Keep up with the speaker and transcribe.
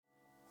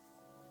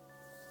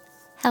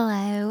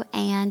Hello,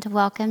 and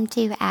welcome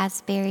to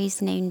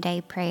Asbury's Noonday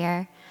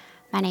Prayer.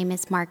 My name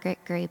is Margaret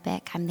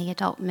Grubick. I'm the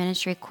Adult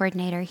Ministry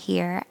Coordinator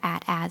here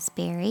at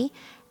Asbury,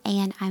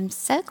 and I'm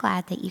so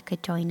glad that you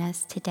could join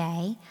us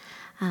today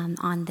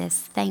on this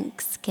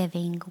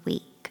Thanksgiving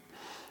week.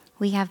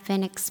 We have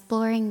been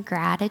exploring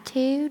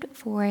gratitude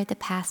for the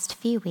past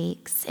few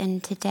weeks,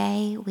 and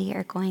today we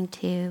are going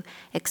to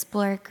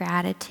explore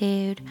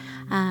gratitude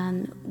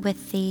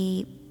with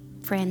the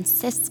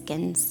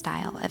Franciscan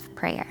style of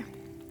prayer.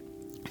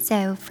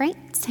 So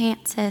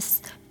Saint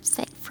Francis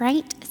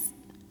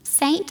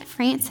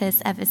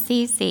of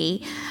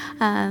Assisi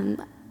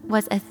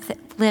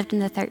lived in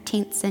the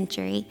 13th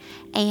century,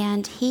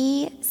 and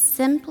he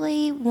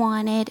simply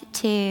wanted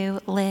to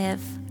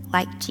live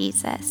like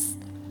Jesus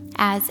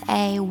as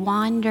a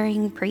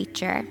wandering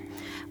preacher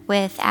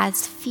with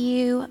as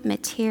few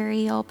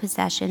material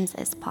possessions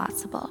as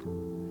possible.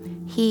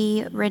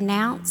 He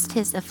renounced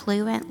his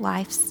affluent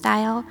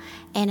lifestyle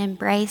and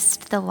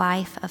embraced the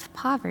life of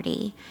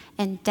poverty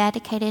and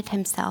dedicated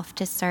himself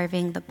to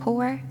serving the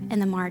poor and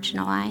the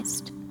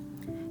marginalized.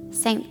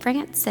 St.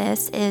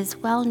 Francis is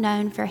well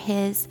known for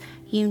his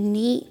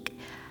unique,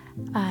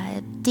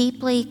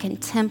 deeply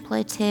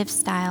contemplative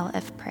style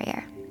of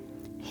prayer.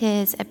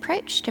 His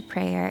approach to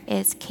prayer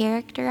is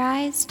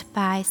characterized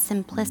by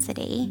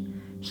simplicity,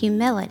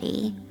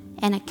 humility,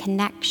 and a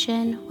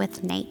connection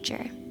with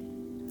nature.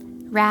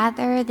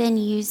 Rather than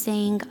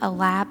using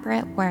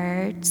elaborate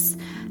words,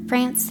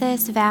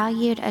 Francis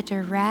valued a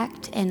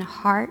direct and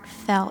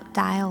heartfelt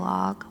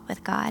dialogue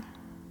with God.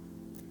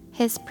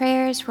 His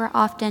prayers were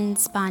often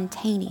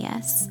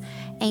spontaneous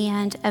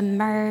and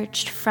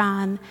emerged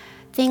from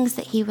things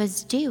that he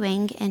was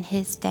doing in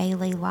his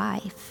daily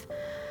life.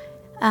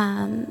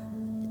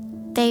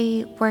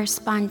 They were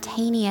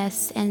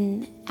spontaneous,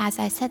 and as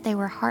I said, they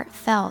were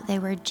heartfelt, they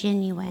were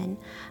genuine.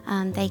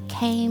 They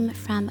came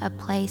from a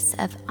place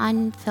of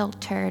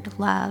unfiltered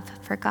love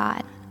for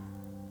God.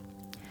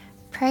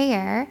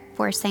 Prayer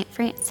for St.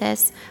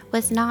 Francis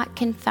was not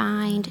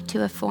confined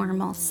to a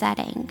formal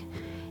setting.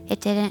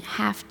 It didn't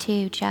have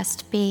to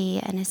just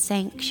be in a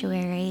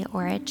sanctuary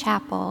or a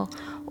chapel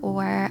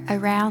or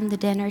around the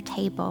dinner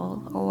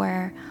table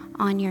or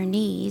on your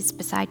knees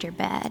beside your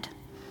bed.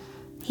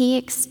 He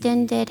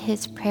extended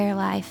his prayer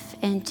life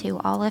into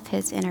all of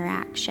his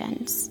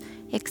interactions,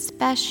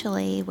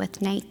 especially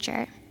with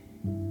nature.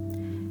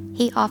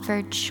 He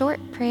offered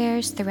short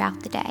prayers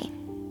throughout the day,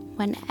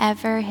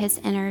 whenever his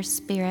inner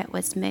spirit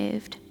was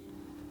moved.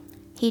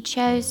 He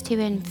chose to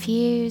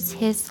infuse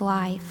his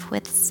life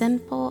with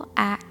simple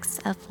acts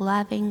of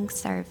loving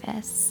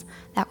service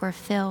that were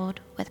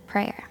filled with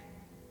prayer.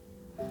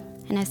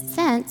 In a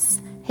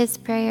sense, his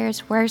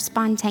prayers were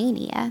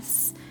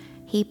spontaneous.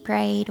 He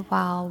prayed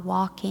while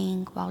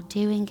walking, while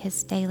doing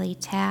his daily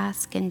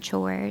tasks and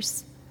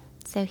chores.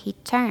 So he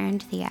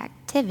turned the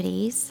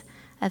activities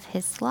of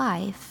his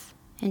life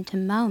into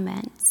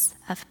moments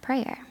of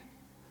prayer.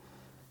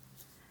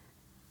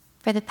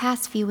 For the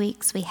past few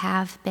weeks, we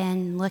have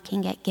been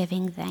looking at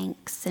giving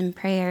thanks and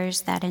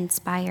prayers that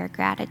inspire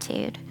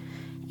gratitude.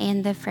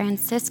 And the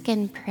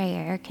Franciscan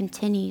prayer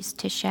continues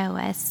to show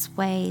us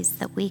ways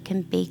that we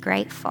can be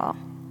grateful.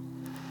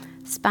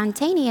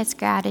 Spontaneous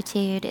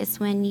gratitude is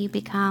when you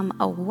become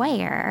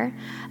aware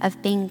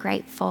of being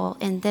grateful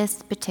in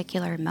this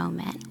particular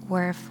moment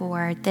or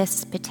for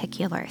this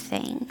particular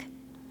thing.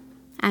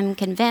 I'm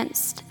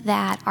convinced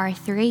that our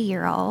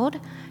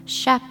 3-year-old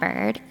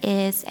shepherd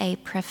is a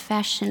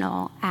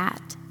professional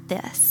at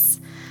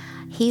this.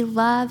 He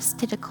loves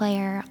to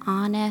declare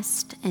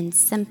honest and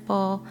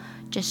simple,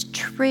 just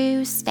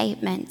true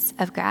statements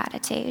of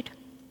gratitude.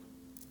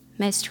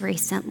 Most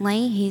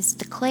recently, he's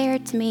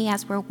declared to me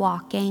as we're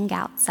walking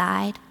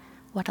outside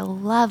what a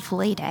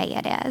lovely day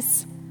it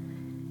is.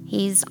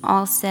 He's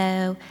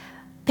also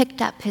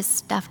picked up his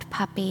stuffed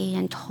puppy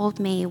and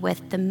told me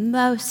with the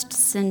most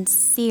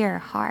sincere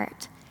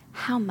heart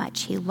how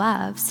much he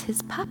loves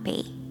his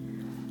puppy.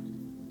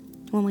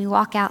 When we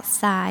walk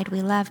outside,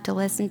 we love to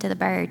listen to the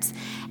birds,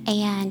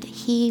 and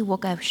he will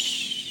go,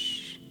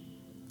 "Shh,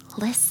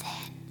 listen,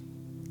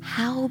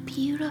 how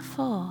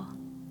beautiful."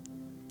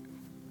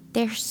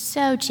 They're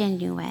so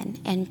genuine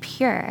and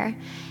pure,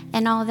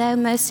 and although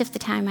most of the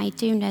time I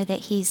do know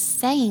that he's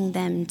saying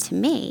them to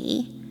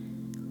me,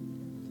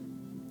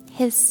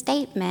 his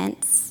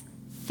statements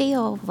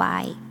feel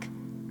like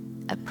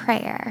a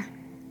prayer,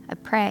 a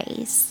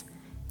praise.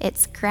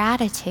 It's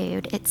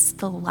gratitude, it's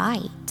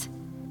delight.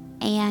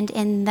 And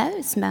in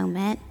those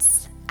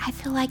moments, I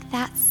feel like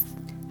that's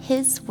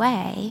his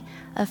way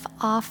of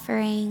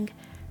offering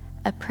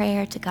a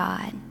prayer to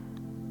God.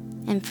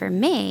 And for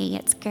me,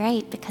 it's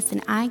great because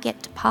then I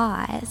get to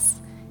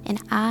pause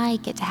and I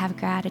get to have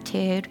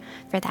gratitude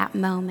for that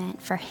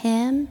moment, for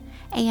him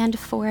and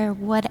for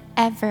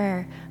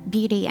whatever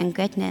beauty and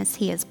goodness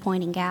he is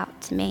pointing out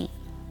to me.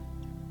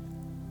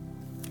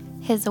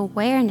 His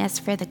awareness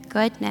for the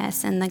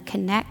goodness and the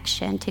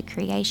connection to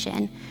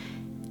creation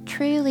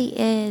truly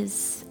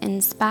is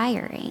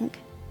inspiring.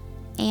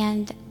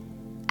 And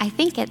I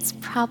think it's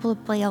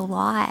probably a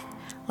lot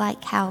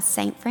like how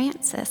St.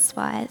 Francis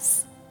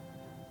was.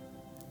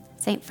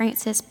 St.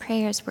 Francis'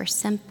 prayers were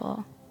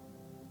simple.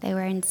 They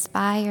were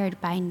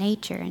inspired by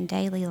nature and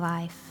daily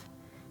life,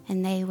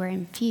 and they were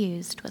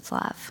infused with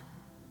love.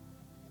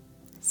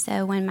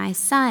 So when my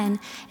son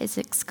is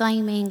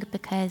exclaiming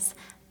because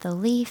the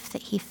leaf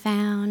that he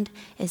found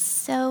is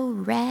so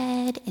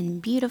red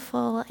and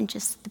beautiful and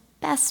just the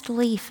best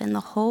leaf in the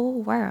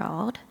whole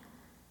world,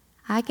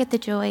 I get the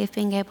joy of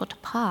being able to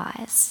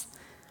pause,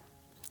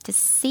 to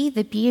see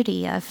the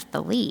beauty of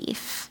the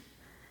leaf,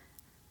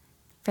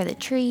 for the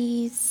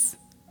trees,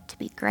 to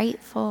be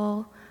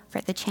grateful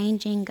for the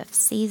changing of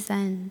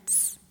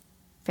seasons,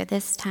 for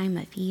this time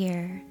of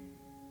year,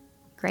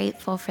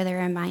 grateful for the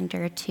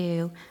reminder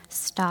to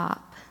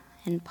stop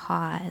and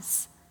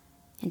pause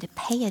and to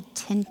pay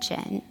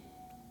attention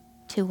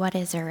to what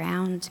is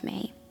around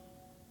me,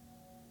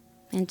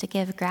 and to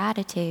give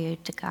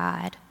gratitude to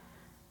God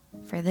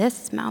for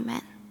this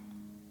moment,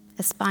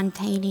 a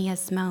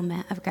spontaneous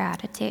moment of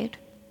gratitude.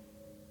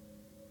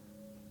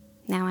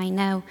 Now I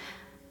know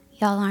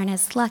y'all aren't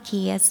as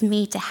lucky as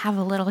me to have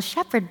a little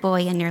shepherd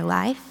boy in your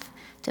life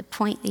to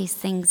point these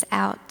things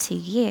out to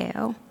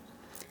you,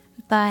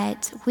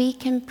 but we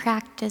can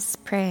practice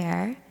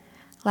prayer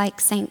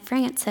like St.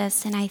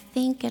 Francis, and I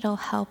think it'll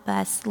help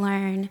us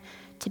learn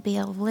to be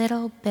a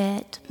little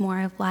bit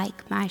more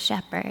like my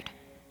shepherd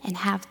and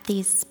have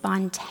these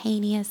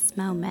spontaneous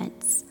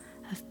moments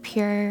of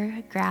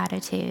pure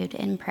gratitude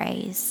and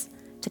praise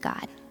to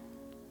God.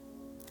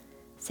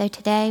 So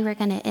today we're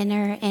going to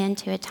enter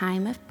into a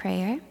time of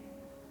prayer.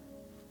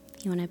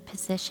 If you want to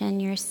position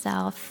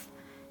yourself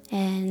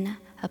in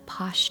a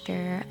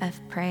posture of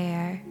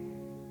prayer,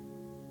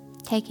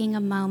 taking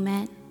a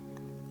moment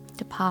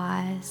to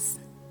pause,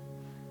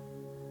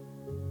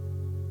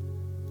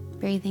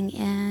 breathing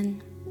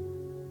in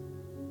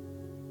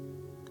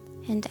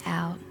and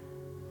out.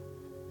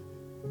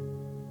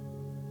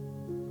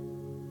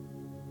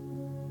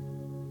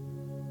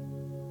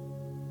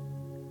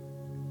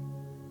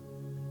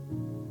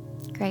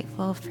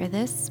 Grateful for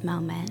this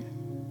moment.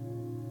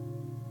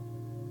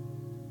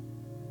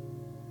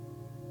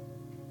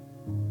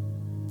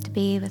 To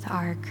be with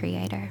our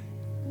Creator.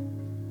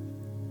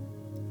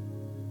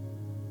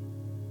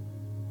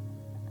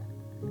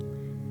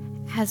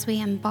 As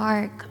we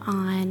embark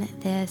on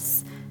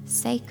this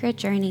sacred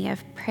journey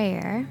of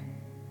prayer,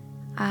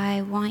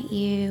 I want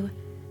you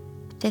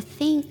to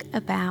think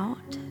about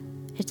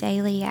a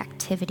daily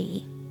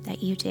activity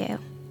that you do.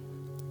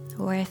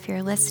 Or if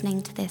you're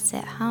listening to this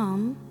at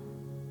home,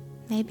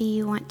 maybe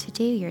you want to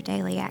do your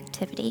daily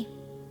activity.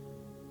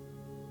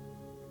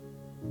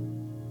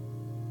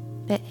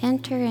 But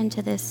enter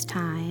into this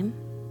time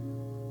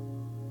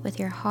with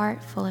your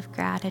heart full of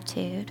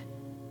gratitude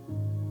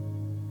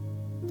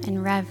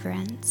and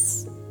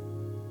reverence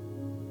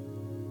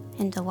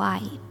and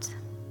delight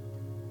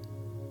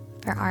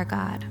for our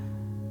God.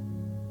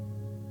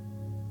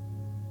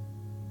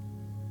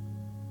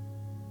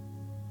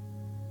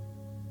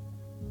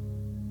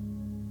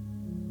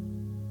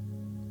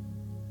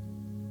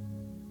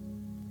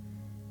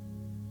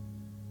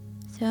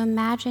 So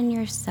imagine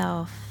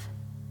yourself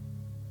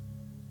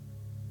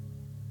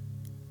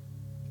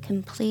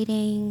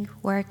completing,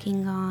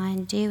 working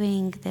on,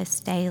 doing this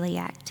daily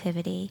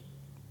activity,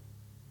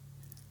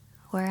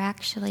 or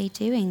actually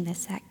doing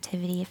this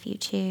activity if you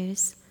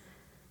choose.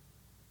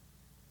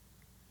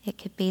 It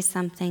could be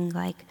something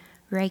like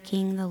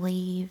raking the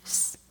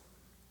leaves,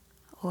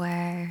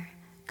 or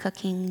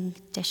cooking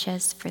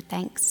dishes for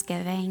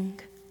Thanksgiving,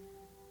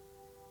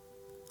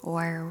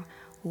 or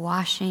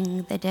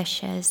washing the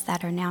dishes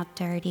that are now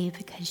dirty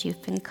because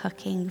you've been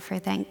cooking for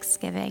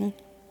Thanksgiving.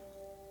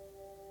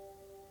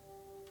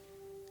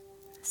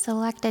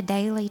 Select a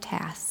daily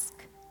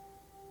task,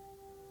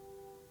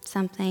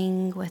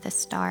 something with a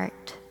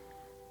start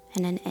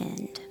and an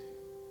end.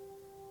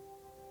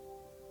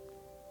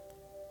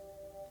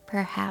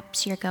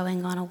 Perhaps you're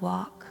going on a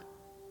walk.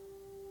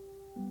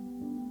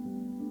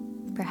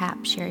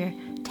 Perhaps you're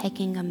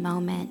taking a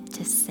moment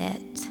to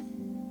sit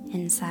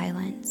in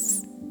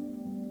silence.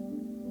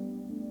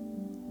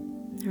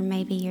 Or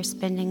maybe you're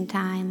spending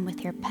time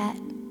with your pet,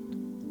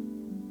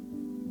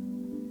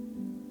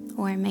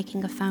 or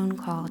making a phone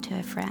call to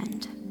a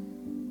friend.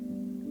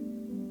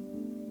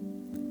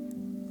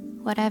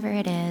 Whatever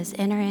it is,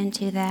 enter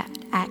into that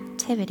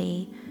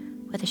activity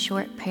with a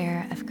short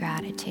prayer of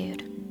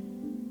gratitude.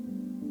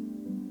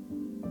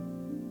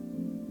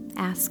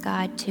 Ask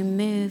God to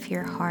move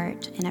your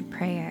heart in a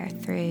prayer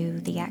through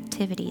the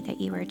activity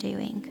that you are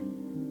doing.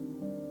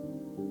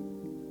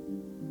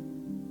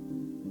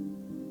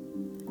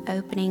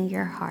 Opening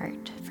your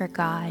heart for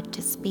God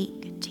to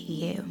speak to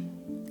you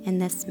in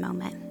this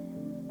moment.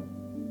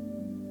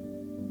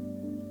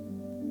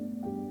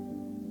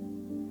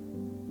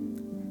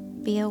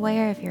 Be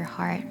aware of your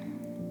heart.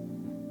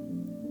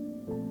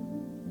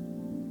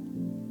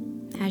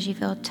 As you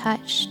feel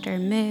touched or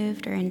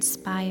moved or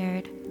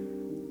inspired,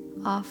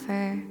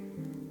 offer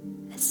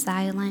a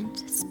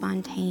silent,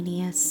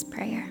 spontaneous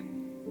prayer.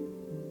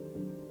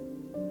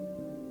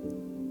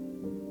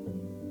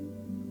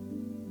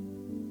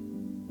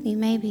 You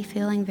may be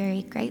feeling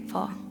very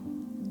grateful.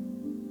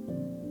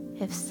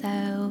 If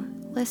so,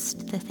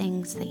 list the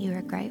things that you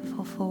are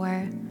grateful for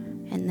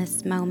in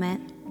this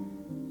moment,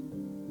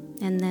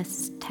 in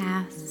this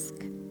task.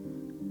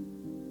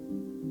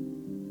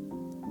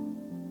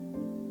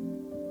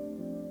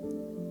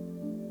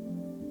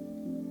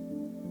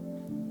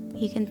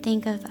 You can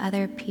think of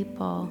other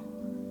people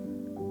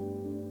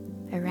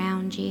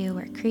around you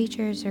or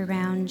creatures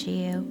around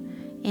you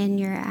in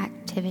your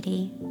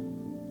activity.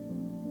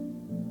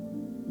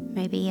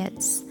 Maybe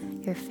it's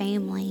your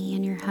family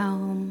in your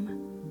home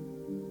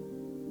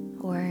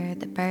or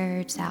the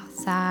birds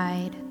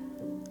outside.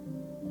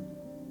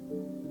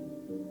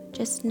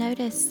 Just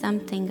notice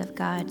something of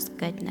God's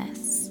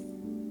goodness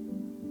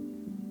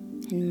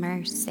and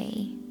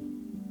mercy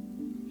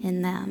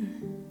in them.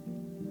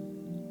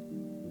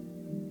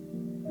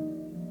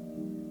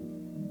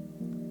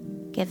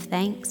 Give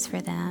thanks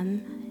for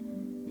them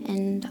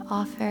and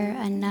offer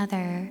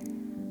another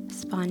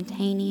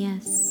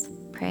spontaneous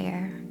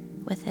prayer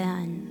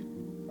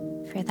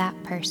within for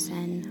that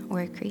person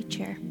or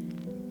creature.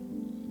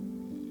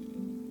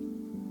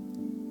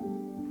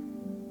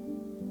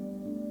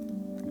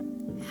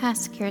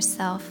 Ask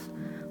yourself,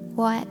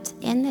 what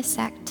in this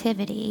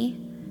activity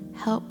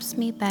helps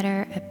me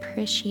better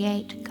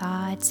appreciate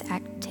God's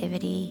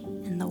activity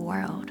in the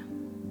world?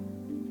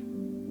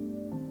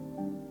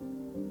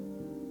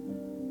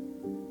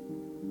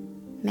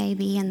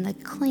 Maybe in the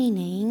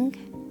cleaning,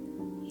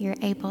 you're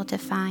able to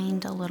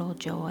find a little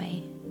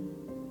joy.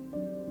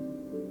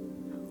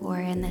 Or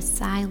in the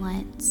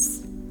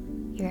silence,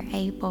 you're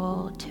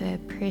able to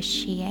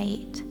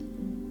appreciate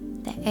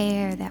the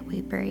air that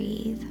we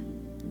breathe.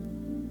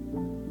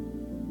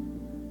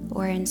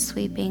 Or in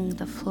sweeping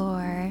the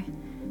floor,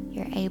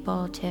 you're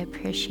able to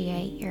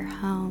appreciate your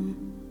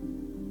home.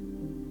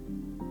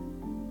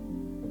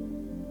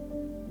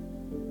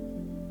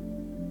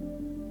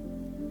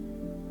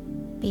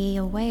 Be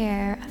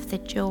aware of the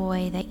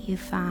joy that you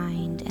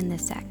find in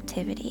this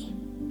activity.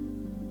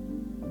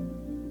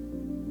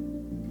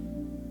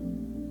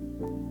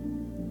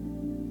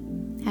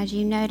 As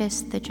you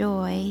notice the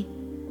joy,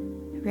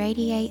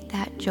 radiate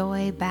that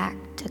joy back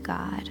to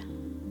God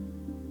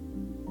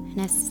in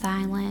a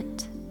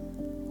silent,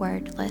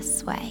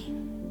 wordless way.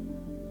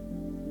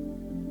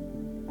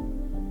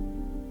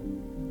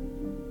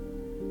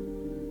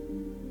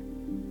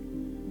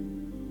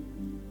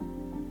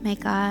 May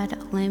God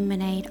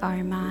illuminate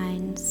our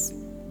minds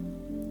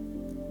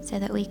so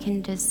that we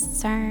can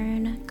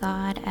discern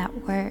God at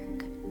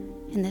work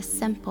in the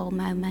simple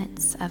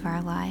moments of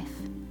our life,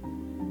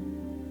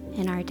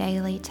 in our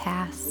daily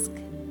tasks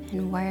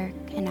and work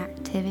and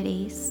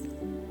activities.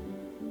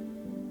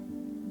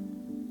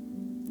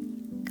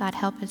 God,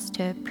 help us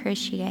to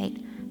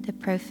appreciate the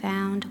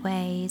profound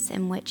ways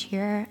in which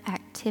your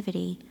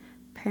activity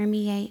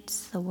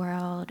permeates the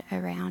world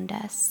around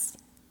us,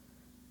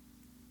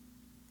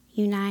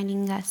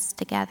 uniting us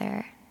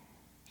together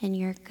in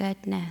your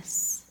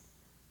goodness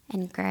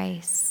and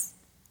grace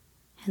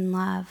and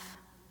love.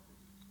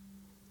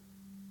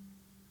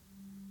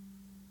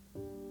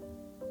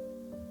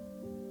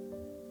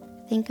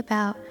 Think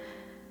about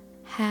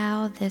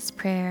how this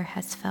prayer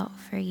has felt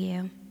for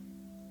you.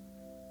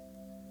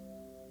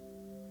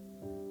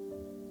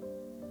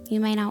 You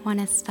may not want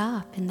to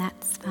stop, and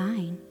that's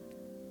fine.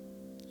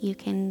 You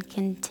can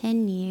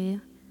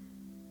continue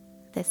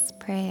this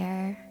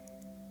prayer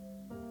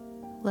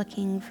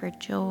looking for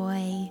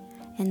joy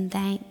and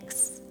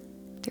thanks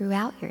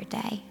throughout your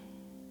day,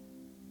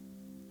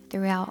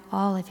 throughout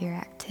all of your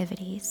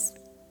activities.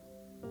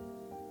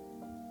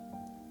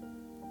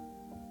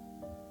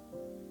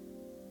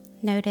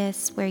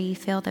 Notice where you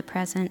feel the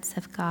presence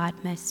of God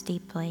most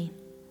deeply.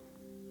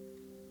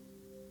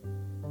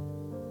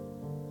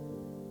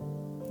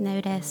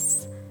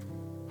 Notice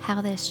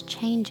how this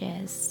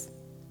changes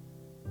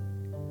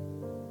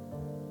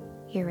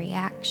your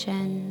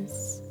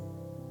reactions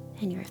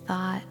and your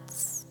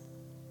thoughts,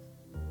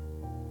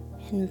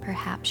 and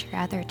perhaps your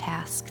other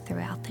tasks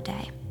throughout the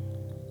day.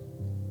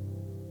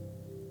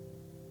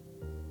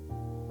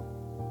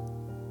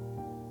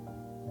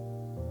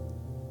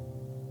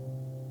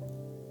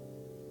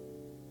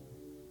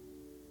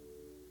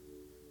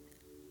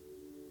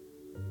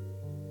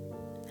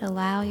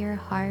 Allow your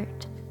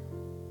heart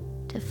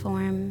to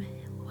form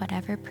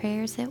whatever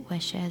prayers it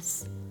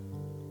wishes,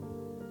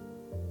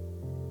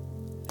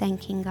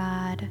 thanking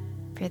God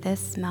for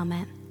this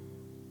moment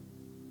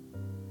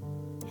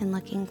and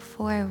looking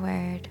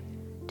forward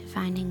to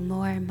finding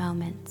more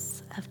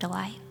moments of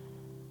delight.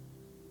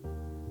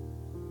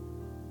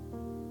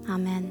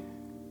 Amen.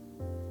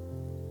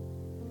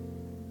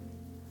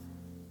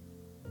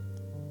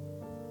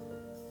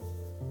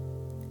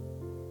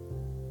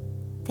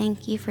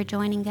 Thank you for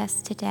joining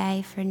us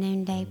today for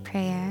Noonday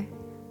Prayer,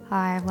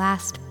 our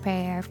last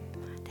prayer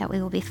that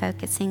we will be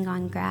focusing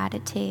on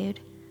gratitude.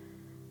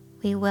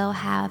 We will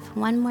have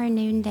one more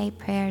Noonday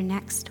Prayer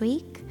next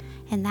week,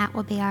 and that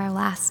will be our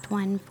last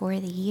one for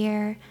the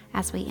year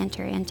as we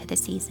enter into the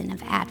season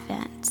of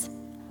Advent.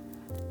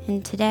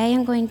 And today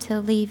I'm going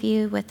to leave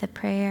you with a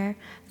prayer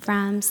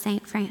from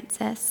St.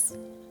 Francis.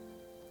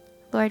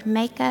 Lord,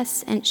 make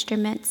us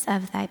instruments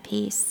of thy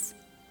peace.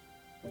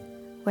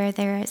 Where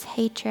there is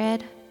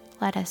hatred,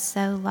 let us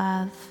sow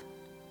love.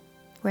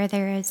 Where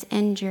there is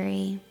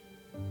injury,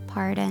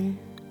 pardon.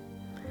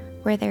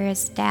 Where there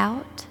is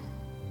doubt,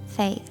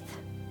 faith.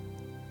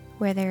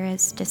 Where there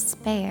is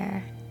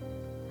despair,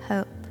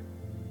 hope.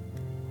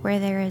 Where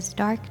there is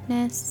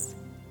darkness,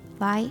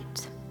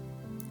 light.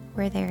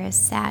 Where there is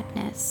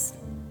sadness,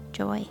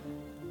 joy.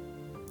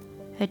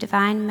 O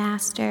divine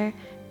Master,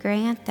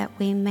 grant that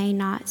we may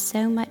not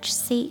so much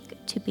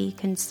seek to be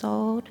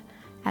consoled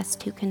as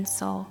to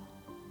console,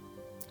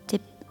 to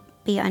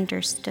be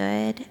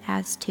understood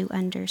as to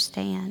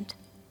understand,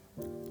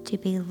 to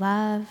be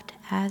loved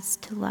as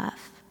to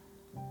love.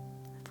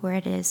 For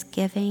it is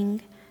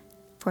in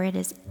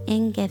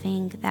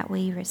giving that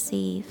we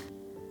receive.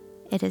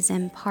 It is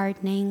in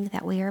pardoning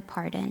that we are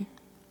pardoned.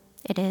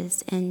 It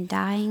is in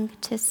dying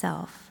to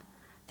self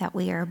that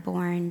we are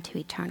born to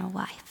eternal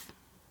life.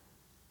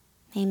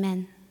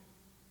 Amen.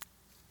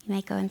 You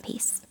may go in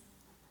peace.